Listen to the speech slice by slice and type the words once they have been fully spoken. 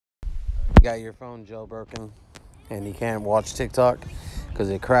You got your phone jailbroken and you can't watch TikTok because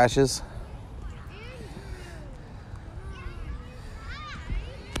it crashes.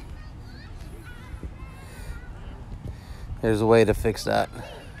 There's a way to fix that.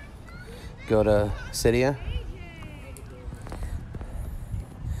 Go to Cydia.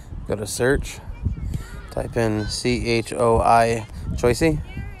 Go to search. Type in CHOI Choicy.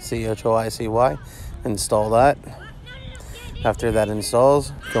 CHOICY. Install that. After that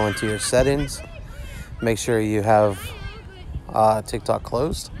installs, go into your settings. Make sure you have TikTok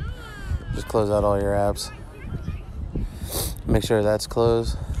closed. Just close out all your apps. Make sure that's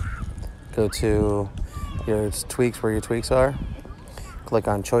closed. Go to your tweaks, where your tweaks are. Click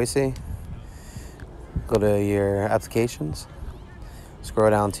on Choicy. Go to your applications.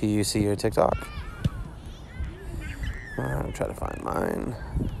 Scroll down till you see your TikTok. Try to find mine.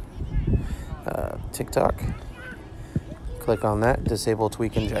 TikTok. Click on that. Disable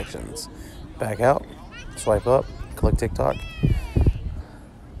tweak injections. Back out. Swipe up. Click TikTok.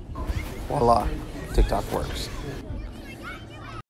 Voila. TikTok works.